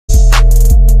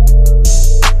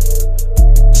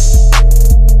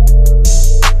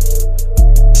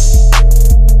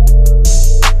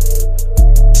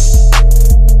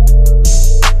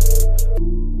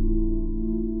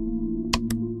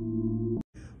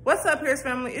What's up, Pearse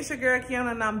family? It's your girl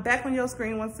KEANNA, and I'm back on your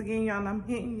screen once again, y'all. And I'm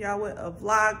hitting y'all with a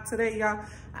vlog today, y'all.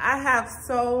 I have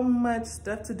so much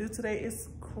stuff to do today. It's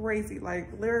crazy,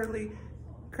 like literally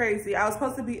crazy. I was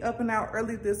supposed to be up and out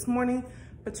early this morning,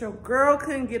 but your girl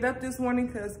couldn't get up this morning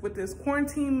because with this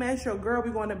quarantine mess, your girl be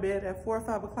going to bed at 4 or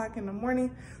 5 o'clock in the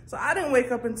morning. So I didn't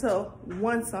wake up until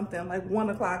 1 something, like 1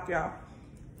 o'clock, y'all.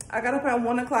 I got up at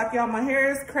 1 o'clock, y'all. My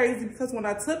hair is crazy because when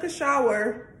I took a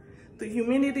shower, the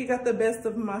humidity got the best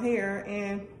of my hair,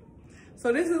 and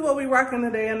so this is what we rocking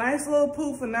today. A nice little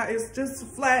poof, and now it's just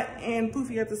flat and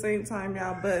poofy at the same time,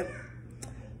 y'all, but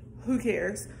who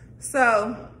cares?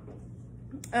 So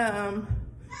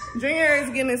Junior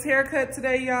is getting his hair cut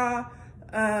today, y'all.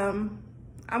 I'm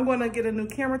gonna get a new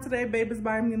camera today. Babe is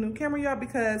buying me a new camera, y'all,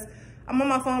 because I'm on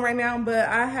my phone right now, but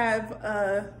I have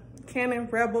a Canon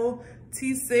Rebel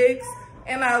T6.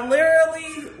 And I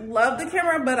literally love the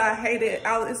camera, but I hate it.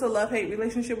 It's a love-hate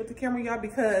relationship with the camera, y'all,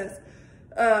 because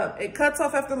it cuts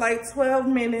off after like 12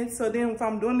 minutes. So then if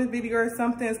I'm doing this video or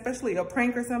something, especially a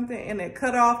prank or something, and it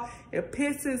cut off, it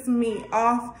pisses me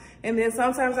off. And then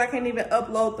sometimes I can't even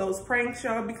upload those pranks,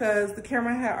 y'all, because the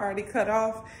camera had already cut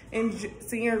off. And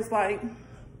Senior's like,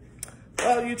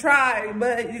 well, you tried,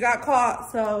 but you got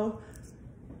caught. So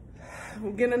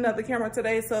we're getting another camera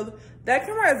today. So that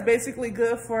camera is basically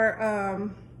good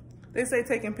for, they say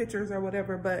taking pictures or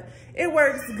whatever, but it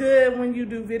works good when you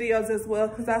do videos as well,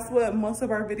 because that's what most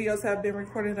of our videos have been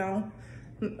recorded on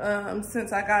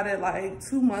since I got it like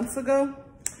 2 months ago.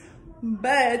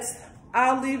 But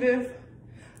I'll leave it.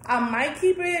 I might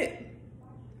keep it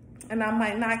and I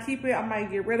might not keep it. I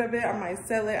might get rid of it. I might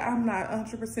sell it. I'm not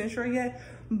 100% sure yet.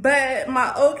 But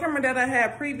my old camera that I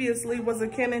had previously was a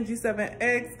Canon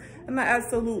G7X, and I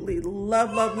absolutely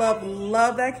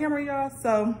love that camera, y'all.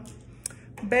 So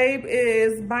Babe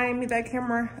is buying me that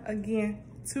camera again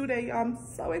today, y'all. I'm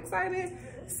so excited.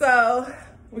 So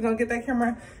we're gonna get that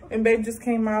camera, and Babe just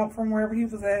came out from wherever he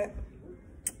was at.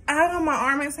 I know my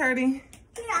arm is hurting.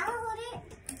 Yeah, I'll hold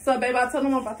it. So Babe, I told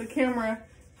him about the camera,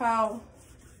 how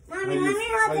Mommy, let me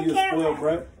hold the camera.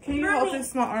 Spoiled, can you hold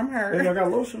this? My arm hurt. Hey, I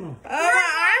got lotion on. My arm hurt.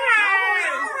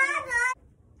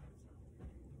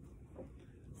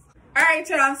 All right,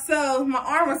 y'all. So my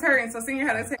arm was hurting, so Senior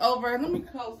had to take over. Let me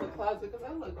close the closet because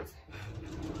I look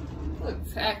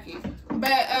tacky.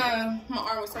 But my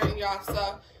arm was hurting, y'all.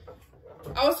 So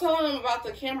I was telling him about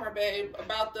the camera, Babe,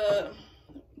 about the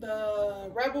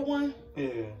Rebel one.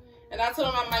 Yeah. And I told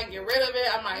him I might get rid of it.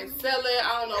 I might sell it.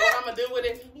 I don't know what I'm gonna do with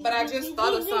it. But I just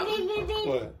thought of something.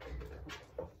 What?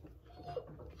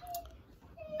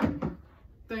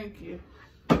 Thank you.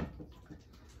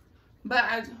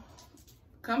 But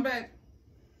come back.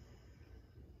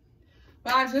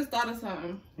 But I just thought of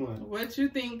something. What you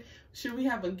think? Should we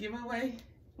have a giveaway?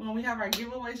 When we have our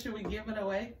giveaway, should we give it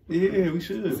away? Yeah, we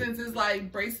should. Since it's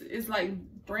like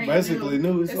brand basically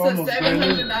new. It's almost a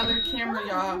 $700 camera,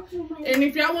 y'all. And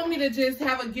if y'all want me to just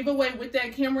have a giveaway with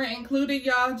that camera included,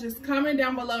 y'all, just comment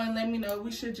down below and let me know. We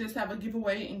should just have a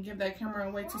giveaway and give that camera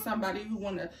away to somebody who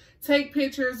want to take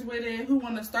pictures with it, who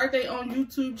want to start their own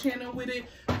YouTube channel with it,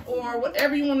 or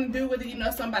whatever you want to do with it. You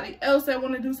know, somebody else that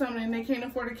want to do something and they can't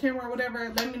afford a camera or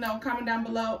whatever, let me know. Comment down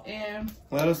below and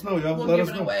let us know, y'all. We'll give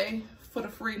it away for the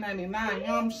free $99. You know what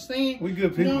I'm saying? We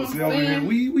good people, see over here.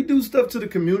 We do stuff to the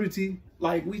community.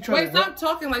 Like we try. Wait, stop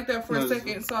talking like that for a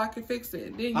second so I can fix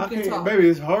it. Then you can talk. Baby,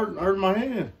 it's hurt my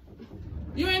hand.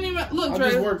 You ain't even look, Dre.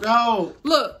 I just worked out.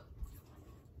 Look.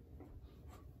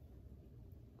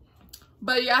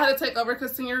 But yeah, I had to take over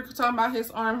because Senior was talking about his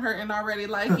arm hurting already.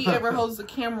 Like he ever holds the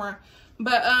camera.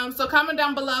 But so comment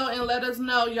down below and let us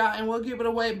know, y'all, and we'll give it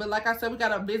away. But like I said, we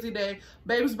got a busy day.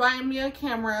 Babe's buying me a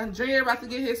camera. Junior about to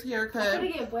get his hair cut. I'm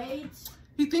gonna get braids.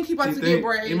 He think he about to get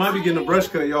braids. He might be getting a brush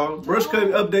cut, y'all. Brush cut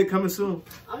update coming soon.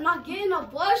 I'm not getting a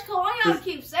brush cut. Why y'all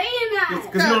keep saying that?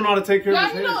 Because he don't know how to take care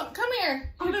of his hair. Come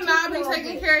here. He do not be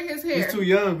taking care of his hair. He's too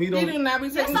young. He do not be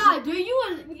taking. Yes, I do. You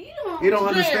don't. He don't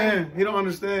understand. He don't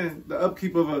understand the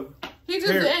upkeep of a. He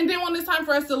just and then when it's time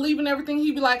for us to leave and everything,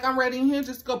 he be like, "I'm ready," and he'll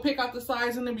just go pick out the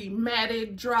sides and then be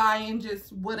matted, dry, and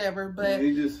just whatever. But yeah,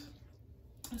 he just.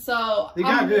 So he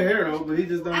got good hair though, but he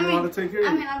just don't know how to take care of it.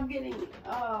 I mean, I'm getting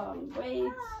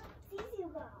braids.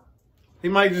 He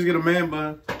might just get a man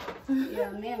bun. Yeah,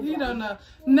 man bun. You don't know.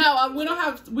 No, we don't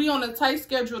have. We on a tight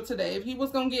schedule today. If he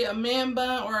was gonna get a man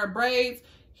bun or a braids,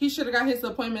 he should have got his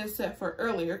appointment set for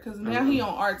earlier because now he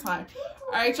on our time.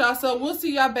 All right, y'all. So we'll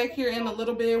see y'all back here in a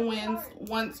little bit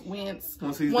once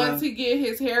he get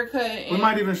his haircut. And we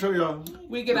might even show y'all.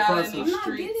 We get out in these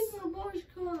streets. I'm not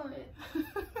getting a brush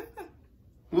cut.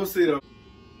 We'll see though.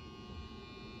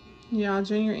 Y'all,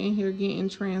 Junior in here getting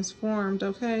transformed.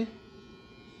 Okay.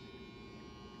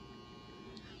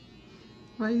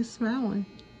 Why are you smiling?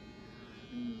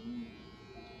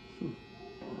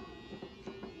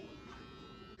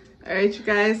 All right, you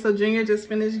guys. So Junior just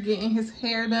finished getting his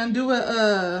hair done. Do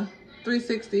a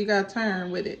 360. You gotta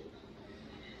turn with it.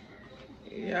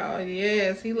 Y'all,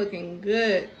 yes, he looking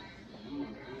good.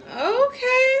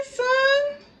 Okay,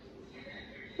 son.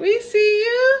 We see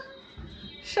you.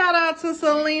 Shout out to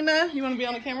Selena. You want to be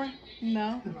on the camera?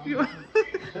 No. You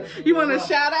want to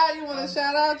shout out? You want to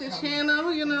shout out your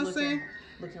channel? You know what I'm saying?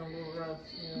 Looking a little rough.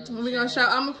 Yeah. We're gonna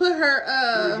shout. I'm gonna put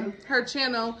her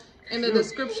channel in the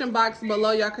description box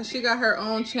below, y'all, cause she got her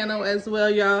own channel as well,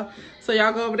 y'all. So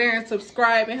y'all go over there and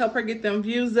subscribe and help her get them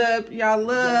views up. Y'all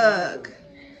look.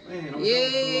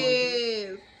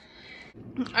 Yes.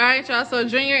 All right, y'all. So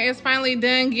Junior is finally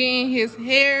done getting his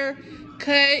hair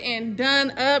cut and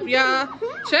done up, y'all.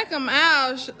 Check him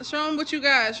out. Show him what you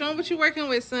got. Show him what you working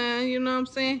with, son. You know what I'm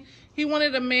saying? He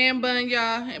wanted a man bun,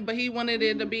 y'all, but he wanted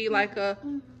it to be like a,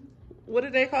 what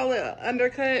did they call it? An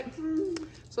undercut.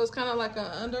 So it's kind of like an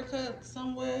undercut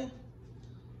somewhere.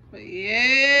 But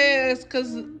yes,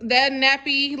 because that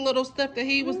nappy little stuff that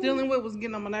he was dealing with was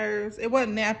getting on my nerves. It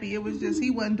wasn't nappy. It was just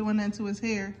he wasn't doing that to his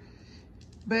hair.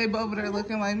 Babe over there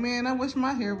looking like, man, I wish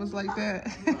my hair was like that.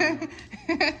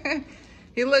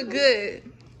 He looked good.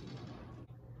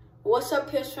 What's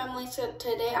up, Pearse family? So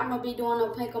today I'm gonna be doing a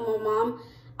prank on my mom.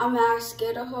 I'm not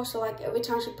scared of her, so like every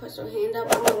time she puts her hand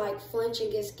up, I'm gonna like flinch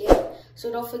and get scared.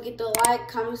 So don't forget to like,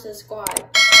 comment, subscribe.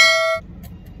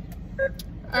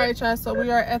 All right, y'all, so we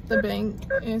are at the bank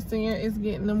and Senior is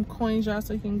getting them coins, y'all,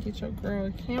 so you can get your girl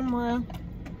a camera.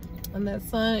 And that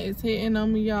sun is hitting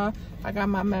on me, y'all. I got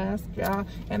my mask, y'all,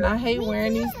 and I hate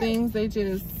wearing these things. They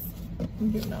just,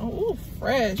 you know, ooh,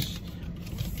 fresh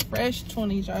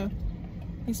 20s, y'all.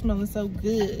 They smelling so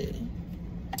good.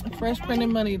 Fresh printed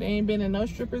money. They ain't been in no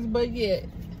strippers but yet.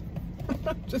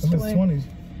 Just like 20s.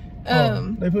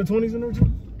 They put 20s in there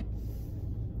too?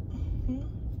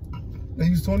 They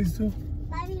use 20s too?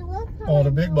 Oh, the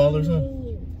big ballers, huh?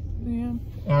 Yeah.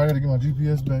 Oh, I gotta get my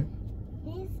GPS back.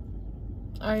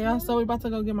 All right, y'all, so we're about to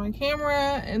go get my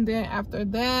camera, and then after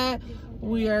that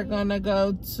we are gonna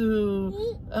go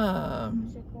to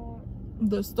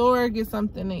the store, get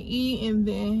something to eat, and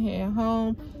then head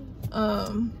home.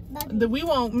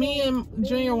 Me and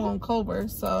Junior won't Culver,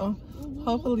 so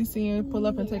hopefully Senior pull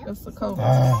up and take us to Culver.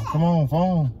 Come on,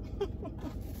 phone.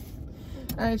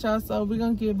 All right, y'all, so we're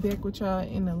gonna get back with y'all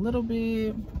in a little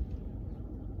bit.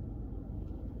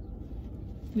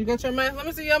 You got your mask? Let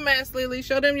me see your mask, Lily.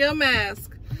 Show them your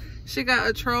mask. She got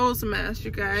a Trolls mask,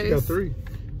 you guys. She got 3.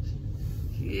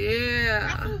 Yeah.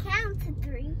 I can count to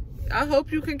 3. I hope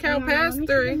you can count past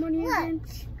 3. Look.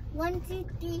 1, 2,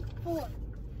 3, 4.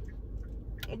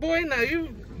 Boy, no,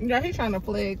 he's trying to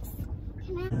flex.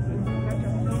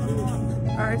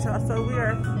 Alright, y'all, so we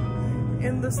are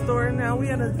in the store now. We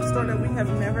at a store that we have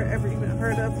never ever even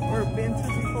heard of or been to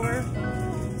before.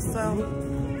 So,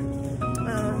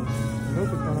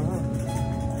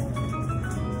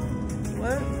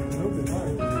 what?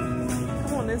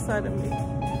 Come on this side of me. Yeah,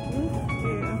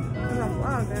 because I'm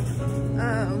vlogging.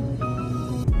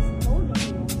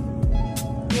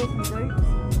 You want some grapes?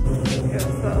 Yeah,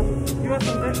 so you want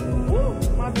some grapes? Ooh,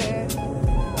 my bad.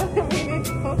 I didn't mean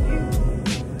to poke you.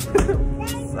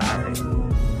 Sorry.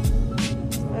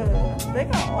 They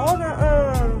got all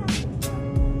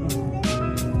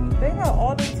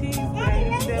the teas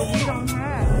that we don't have.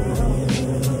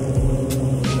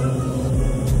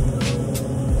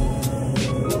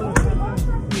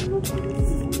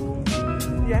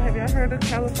 Yeah, have y'all heard of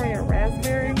California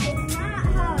raspberry?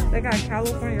 They got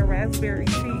California raspberry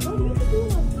tea.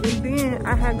 And then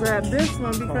I had grabbed this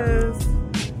one because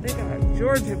they got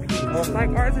Georgia peach. Like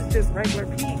ours is just regular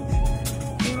peach. You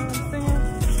know what I'm saying?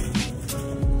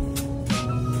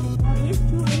 These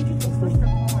two ways you can push the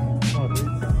car.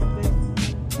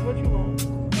 What you want?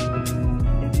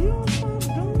 If you don't stop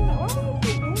doing that, why don't you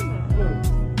keep doing that?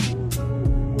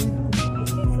 You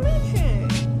keep flinching.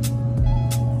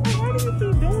 Like, why do you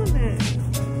keep doing that?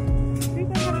 You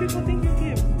gonna have people think you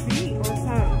get beat or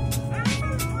something.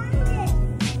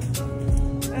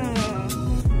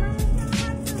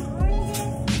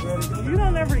 You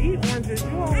don't ever eat oranges. You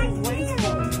always waste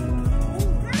them.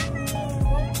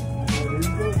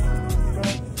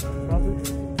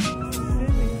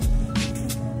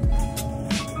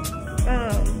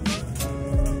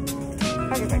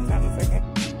 I'll get back to that in a second.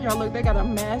 Y'all look, they got a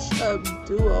mashed up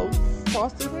duo.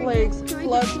 Frosted Flakes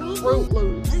plus Fruit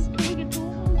Loops.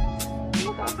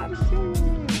 Look how hot the cereal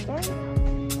is, right?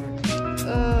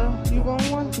 You want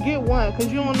one? Get one, cause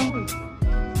you don't know.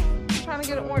 Trying to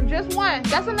get an orange. Just one.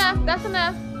 That's enough. That's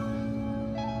enough.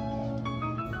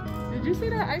 Did you see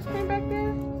that ice cream back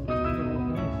there?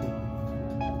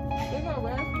 They got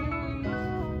raspberries.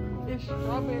 It's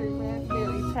strawberry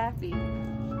raspberry taffy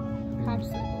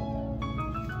popsicle.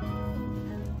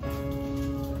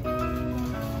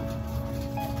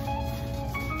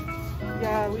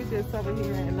 Yeah, we just over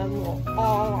here in a little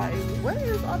all like, what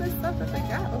is all this stuff that they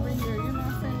got over here? You know what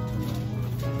I'm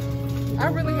saying? I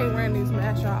really hate wearing these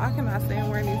masks, y'all. I cannot stand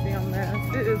wearing these damn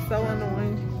masks. It is so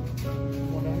annoying.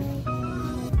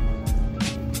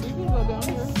 We can go down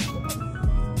here.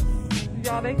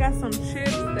 Y'all, they got some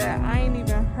chips that I ain't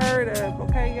even heard of,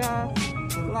 okay, y'all?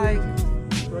 Like,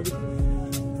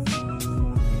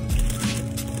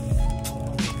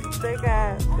 they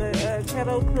got the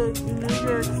kettle cooked New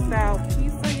York style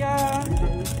pizza, y'all.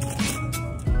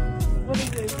 What is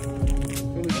this?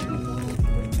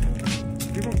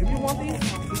 You want these?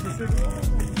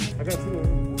 I got 2 of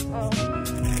them. Oh.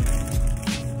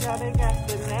 Y'all, they got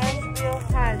the Nashville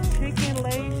hot chicken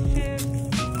Lay's chips.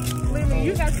 Lily,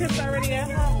 you got chips already at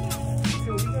home?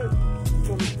 So we got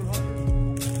so much for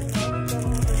lunch.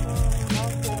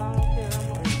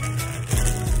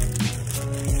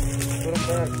 Put them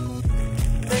back.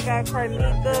 They got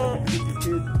carnitas.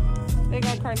 They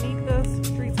got carnitas,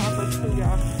 street tacos too,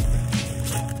 y'all.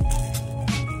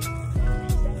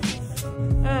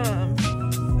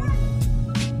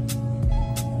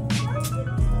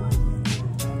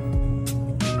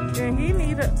 And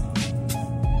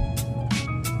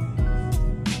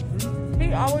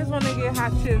he always want to get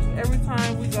hot chips every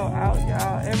time we go out,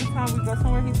 y'all. Every time we go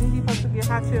somewhere, he think he's supposed to get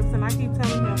hot chips, and I keep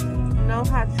telling him, no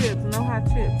hot chips, no hot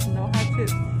chips, no hot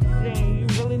chips. Dang, you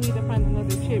really need to find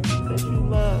another chip that you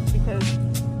love, because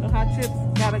the hot chips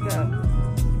gotta go.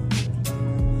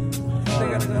 They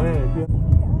gotta go.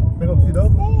 They gonna feed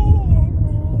up?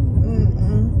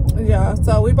 Yeah,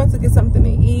 so we about to get something to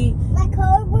eat. Like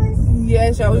Culver's?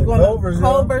 Yes, y'all. We're going to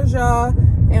Culver's, y'all.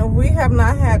 And we have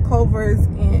not had Culver's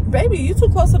in. Baby, you too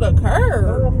close to the curb.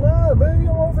 No, I'm not, baby.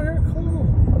 I'm over here cool.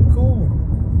 I'm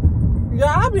cool. Y'all,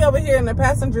 I'll be over here in the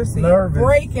passenger seat. Nervous.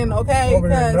 Breaking, okay?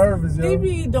 Nervous, yo. He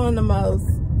be doing the most.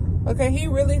 Okay, he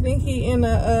really think he in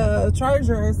a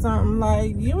Charger or something.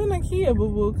 Like, you in a Kia,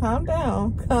 boo-boo. Calm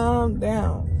down. Calm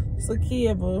down. It's a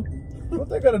Kia, boo. What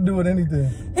they gotta do with anything?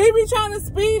 He be trying to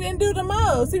speed and do the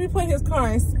most. He be putting his car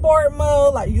in sport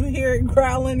mode, like you hear it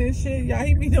growling and shit. Y'all,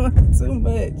 he be doing too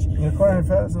much. Your car ain't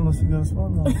fast unless you go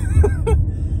sport mode.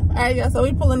 Alright, y'all, so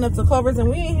we pulling up to Culver's, and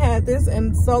we ain't had this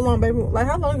in so long, baby. Like,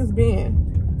 how long it's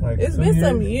been? Like it's been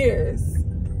some years.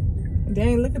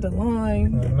 Dang, look at the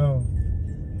line. I know.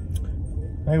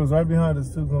 He was right behind us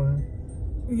too, going.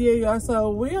 Yeah, y'all, so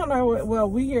we on our way, well,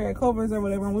 we here at Culver's or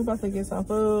whatever, and we about to get some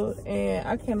food, and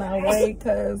I cannot wait,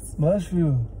 because Bless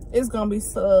you. it's gonna be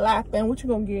slapping. What you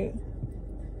gonna get?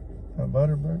 A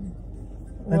butter burger?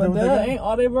 Well, ain't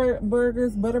all they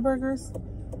burgers butter burgers?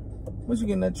 What you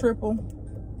getting, a triple?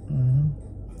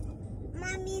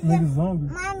 Mommy, Niggas hungry.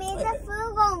 Mommy, the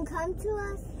food gonna come to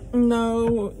us?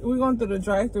 No, we're going through the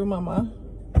drive-through, mama.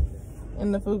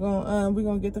 And the food we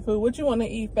gonna get the food. What you want to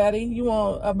eat, fatty? You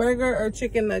want a burger or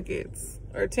chicken nuggets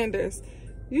or tenders?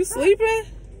 You sleeping?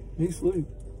 He sleep.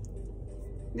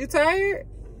 You tired?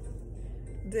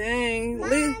 Dang.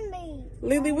 Mommy.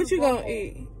 Lily, what you gonna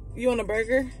eat? You want a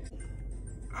burger?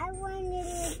 I wanted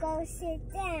to go sit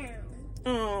down.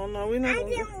 Oh no, we not. I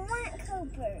didn't want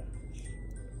Cooper.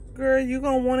 Girl, you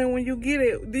gonna want it when you get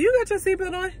it. Do you got your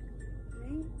seatbelt on?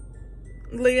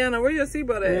 Leanna, where your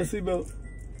seatbelt at? Yeah, seatbelt.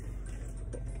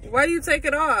 Why you take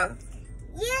it off?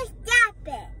 You stop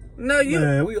it. No, you.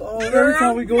 Man, we all every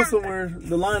time we go somewhere,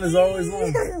 the line is always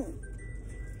long.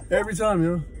 Every time,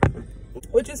 yo.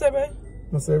 What you say, babe?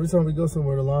 I say every time we go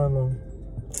somewhere, the line long.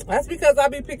 That's because I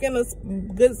be picking the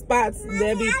good spots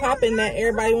that be popping that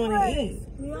everybody want to eat.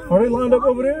 Are they lined up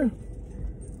over there?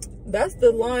 That's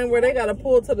the line where they gotta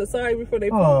pull to the side before they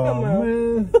come out.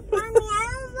 Man. Mommy, I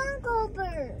don't want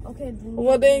Cooper. Okay.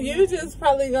 Well, then you just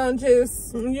probably gonna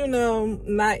just, you know,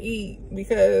 not eat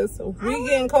because we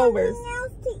getting Culver's.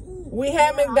 We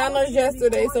had McDonald's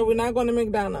yesterday, so we're not going to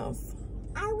McDonald's.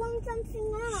 I want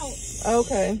something else.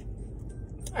 Okay.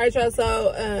 All right, y'all.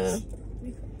 So,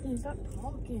 Stop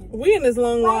talking. we in this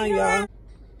long line, y'all.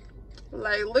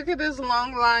 Like, look at this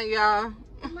long line, y'all.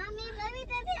 Mommy, Baby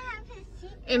doesn't have his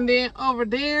seat. And then over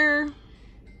there,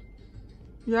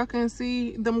 y'all can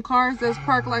see them cars that's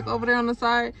parked like over there on the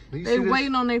side. They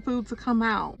waiting on their food to come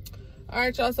out. All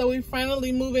right, y'all, so we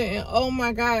finally moving, and oh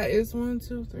my God, it's 1,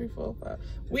 2, 3, 4, 5.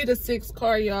 We the 6th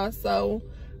car, y'all, so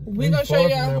we gonna show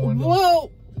y'all.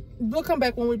 We'll come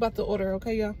back when we about to order,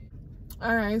 okay, y'all?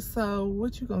 All right, so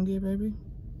what you gonna get, baby?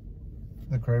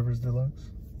 The Cravers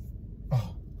Deluxe.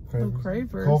 Oh, Cravers. The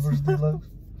Cravers. Culver's Deluxe.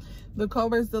 The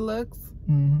Culver's Deluxe.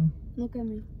 Mm-hmm. Look at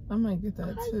me. I might get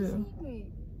that too.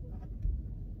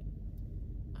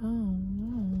 Oh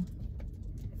no.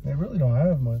 They really don't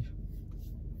have much.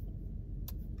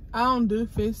 I don't do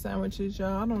fish sandwiches,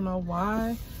 y'all. I don't know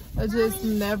why. I just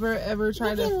never ever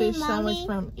tried a fish sandwich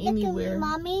from anywhere.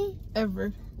 Mommy.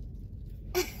 Ever.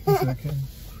 Okay.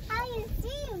 How you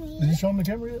see me? Did you show them the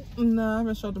camera yet? No, I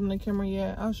haven't showed them the camera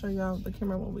yet. I'll show y'all the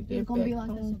camera when we get It's gonna back be like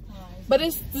a home. surprise. But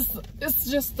it's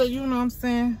just the, you know what I'm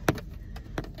saying?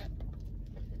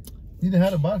 You didn't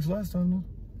have a box last time, though.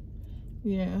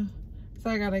 Yeah. So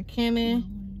I got a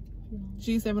Canon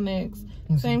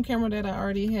G7X. Same camera that I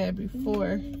already had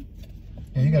before.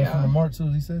 Yeah, you got it from the Mart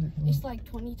too. He said it. It's like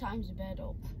 20 times better.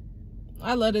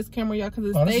 I love this camera, y'all, because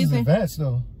it Oh, this stays is in. advanced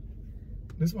though.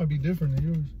 This might be different than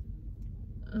yours.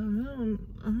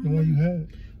 The one you had.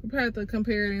 We probably have to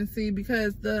compare it and see,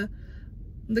 because the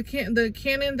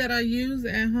Canon that I use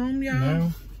at home, y'all.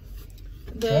 Now?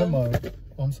 The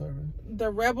I'm sorry. the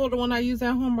Rebel, the one I use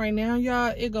at home right now,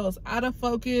 y'all, it goes out of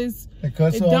focus. It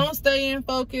cuts It off. don't stay in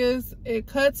focus. It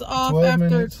cuts off 12 after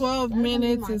minutes. 12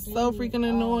 minutes. It's so freaking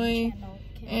annoying.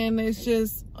 And it's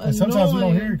just annoying. And sometimes we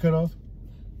don't hear it cut off.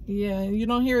 Yeah, you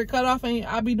don't hear it cut off, and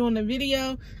I'll be doing the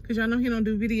video, because y'all know he don't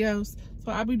do videos.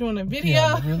 So I'll be doing a video.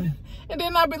 Yeah, really? And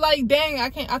then I'll be like, dang, I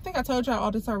can't. I think I told y'all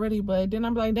all this already, but then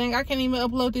I'll be like, dang, I can't even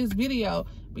upload this video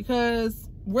because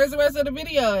where's the rest of the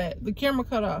video at? The camera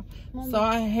cut off. So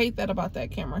I hate that about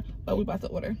that camera. But we about to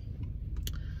order.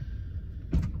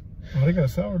 Oh, they got a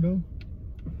sourdough.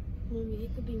 Mommy,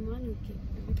 it could be my new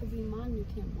camera. It could be my new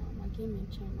camera, my gaming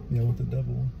channel. Yeah, with the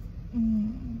double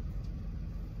one.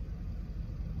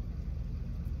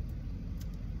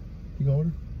 You gonna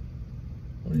order?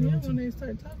 Or you Yeah, want when to? they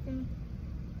start talking.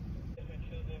 If you're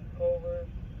choosing Culver,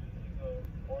 you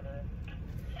go order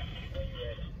when you're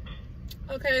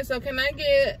ready. Okay, so can I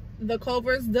get the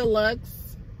Culver's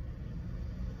Deluxe,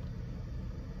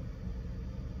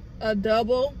 a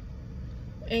double,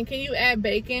 and can you add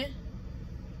bacon?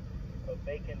 A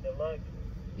bacon deluxe.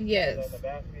 Yes. Is that in the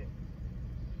basket?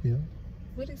 Yeah.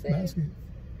 What did he say? Basket.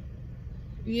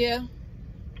 Yeah.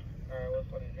 Alright, what's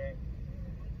for the drink?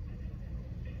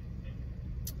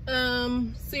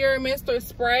 Sierra Mist or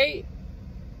Sprite.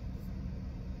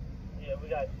 Yeah, we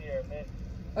got Sierra Mist.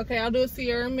 Okay, I'll do a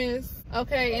Sierra Mist.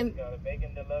 Okay, and We got a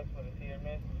bacon deluxe with a Sierra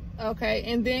Mist. okay,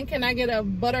 and then can I get a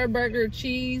butter burger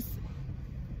cheese?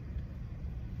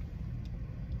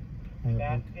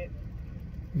 Basket.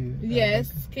 Yeah.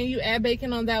 Yes. Can you add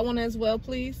bacon on that one as well,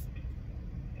 please?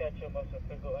 Ketchup, mustard,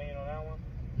 pickle, onion on that one.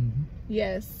 Mm-hmm.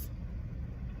 Yes.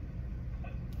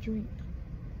 Drink.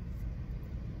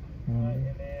 Alright,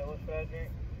 and then what's for that drink?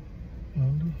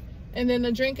 And then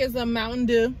the drink is a Mountain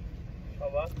Dew. Oh,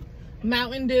 what?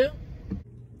 Mountain Dew.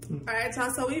 All right, y'all.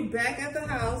 So we back at the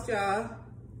house, y'all.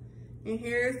 And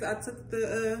here's, I took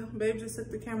the, babe just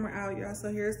took the camera out, y'all.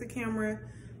 So here's the camera.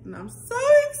 And I'm so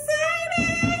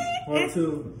excited. One,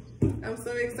 two. I'm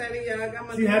so excited, y'all. I got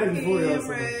my She had it before, y'all,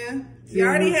 camera. so- You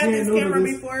already She had ain't this new to camera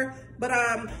this. before. But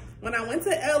when I went to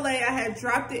LA, I had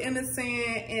dropped it in the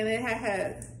sand and it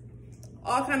had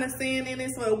all kind of sand in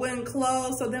it, so it wouldn't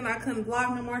close. So then I couldn't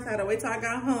vlog no more, so I had to wait till I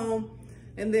got home.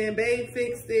 And then babe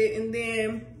fixed it, and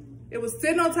then it was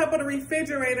sitting on top of the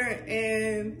refrigerator,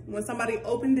 and when somebody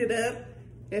opened it up,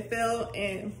 it fell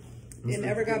and it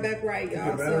never got back right,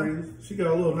 y'all. So, She got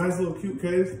a little nice little cute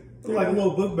case. It's like a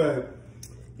little book bag.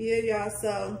 yeah, y'all,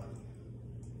 so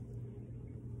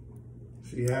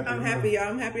She happy. I'm happy, y'all.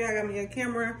 I'm happy I got me a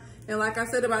camera. And like I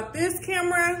said about this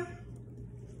camera,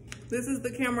 this is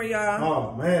the camera, y'all.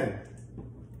 Oh man.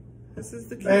 This is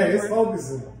the Man, camera. it's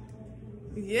focusing.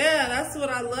 Yeah, that's what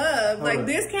I love. Like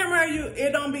this camera,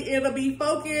 it'll be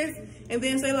focused, and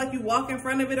then say like you walk in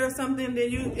front of it or something, then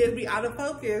it'll be out of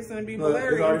focus and it'll be Look,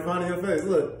 blurry. it's already finding your face.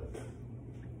 Look.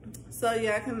 So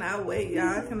yeah, I cannot wait, y'all.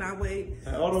 I cannot wait.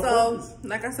 And auto So focus.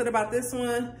 like I said about this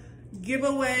one,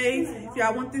 giveaway. If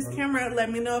y'all want this camera, let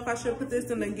me know if I should put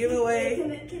this in the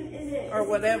giveaway or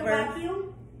whatever.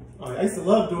 Oh, I used to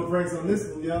love doing pranks on this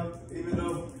one, y'all. Even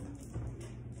though.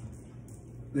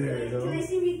 There you go. Can I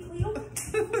see me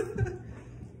clear?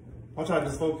 I'll try to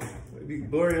just focus. It'd be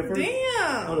blurry at first.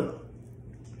 Damn. Hold up.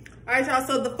 All right, y'all,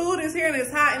 so the food is here and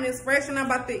it's hot and it's fresh and I'm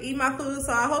about to eat my food.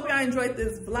 So I hope y'all enjoyed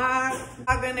this vlog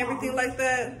and everything like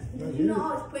that. Did you know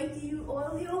I was pranking you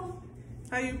earlier?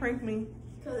 How you prank me?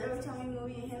 Because every time you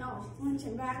move your hand, I was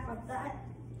flinching back like that.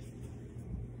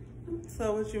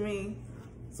 So what you mean?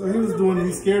 So he was doing it,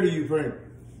 he's scared of you, prank.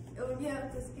 It would be able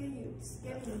to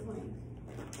scare you prank.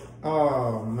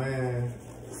 Oh, man.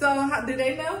 So did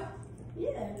they know?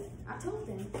 Yeah, I told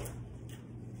them.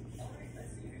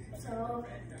 So,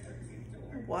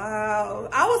 Wow.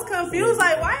 I was confused.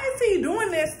 Like, why is he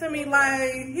doing this to me?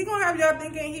 Like, he gonna have y'all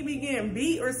thinking he be getting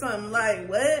beat or something. Like,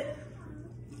 what?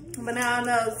 But now I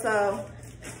know. So,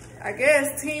 I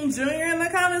guess Team Junior in the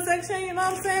comment section, you know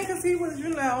what I'm saying? Because he was, you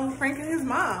know, pranking his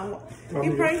mom. He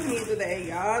pranked me today,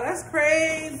 y'all. That's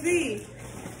crazy.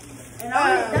 And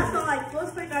that's not like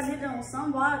first prank I did on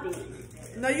somebody.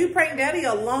 No, you pranked Daddy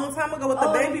a long time ago with the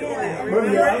baby oil. Remember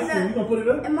the ice cream? You gonna put it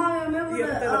up? And Mom, remember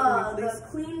Yeah, the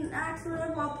clean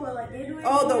accident? I put like they do it.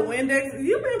 Oh, the Windex.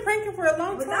 You've been pranking for a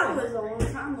long But time. that was a long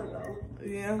time ago.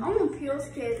 Yeah. I want Pearse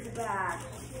kids back.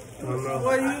 I don't know.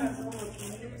 What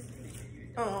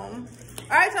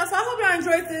all right, y'all, so I hope y'all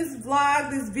enjoyed this vlog,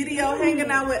 this video,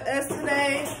 hanging out with us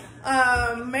today.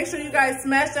 Make sure you guys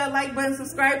smash that like button,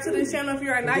 subscribe to the channel if you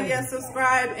are not yet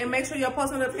subscribed, and make sure your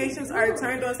post notifications are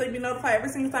turned on so you be notified every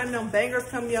single time them bangers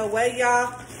come your way,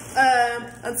 y'all.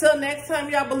 Until next time,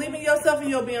 y'all, believe in yourself and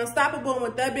you'll be unstoppable. And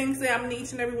with that being said, I'm gonna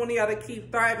each and every one of y'all to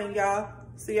keep thriving, y'all.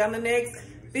 See y'all in the next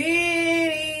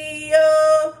video.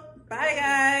 Bye,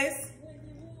 guys.